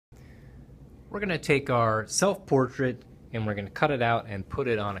We're going to take our self-portrait and we're going to cut it out and put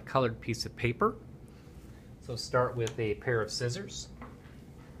it on a colored piece of paper. So start with a pair of scissors,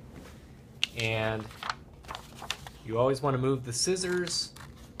 and you always want to move the scissors,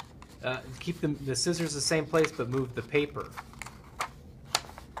 keep the scissors the same place but move the paper.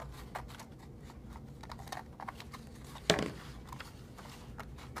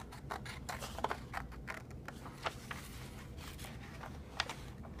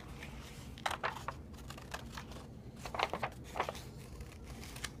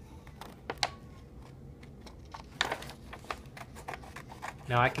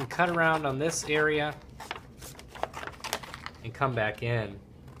 Now I can cut around on this area and come back in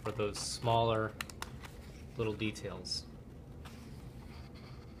for those smaller little details.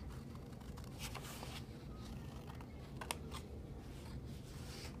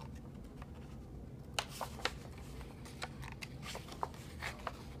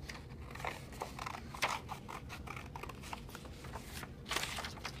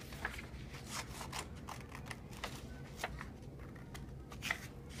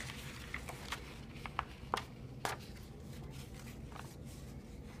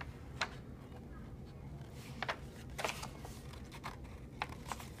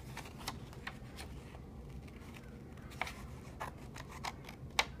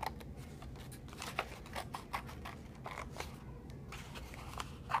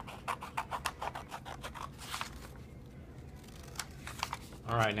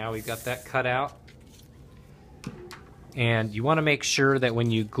 Alright, now we've got that cut out. And you want to make sure that when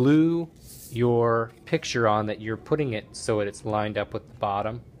you glue your picture on that you're putting it so that it's lined up with the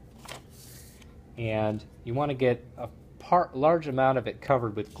bottom. And you want to get a large amount of it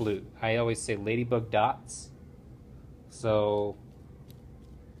covered with glue. I always say ladybug dots. So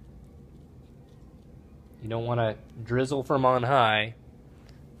you don't want to drizzle from on high.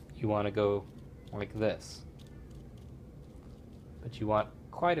 You want to go like this. But you want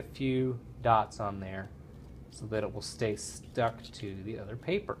quite a few dots on there so that it will stay stuck to the other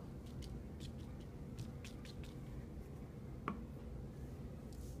paper.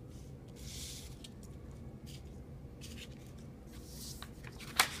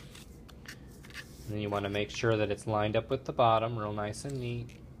 And then you want to make sure that it's lined up with the bottom, real nice and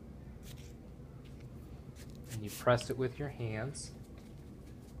neat. And you press it with your hands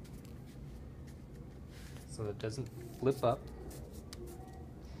so it doesn't flip up.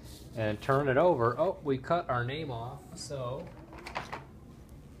 And turn it over. Oh, we cut our name off, so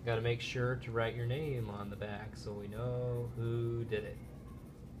you got to make sure to write your name on the back so we know who did it.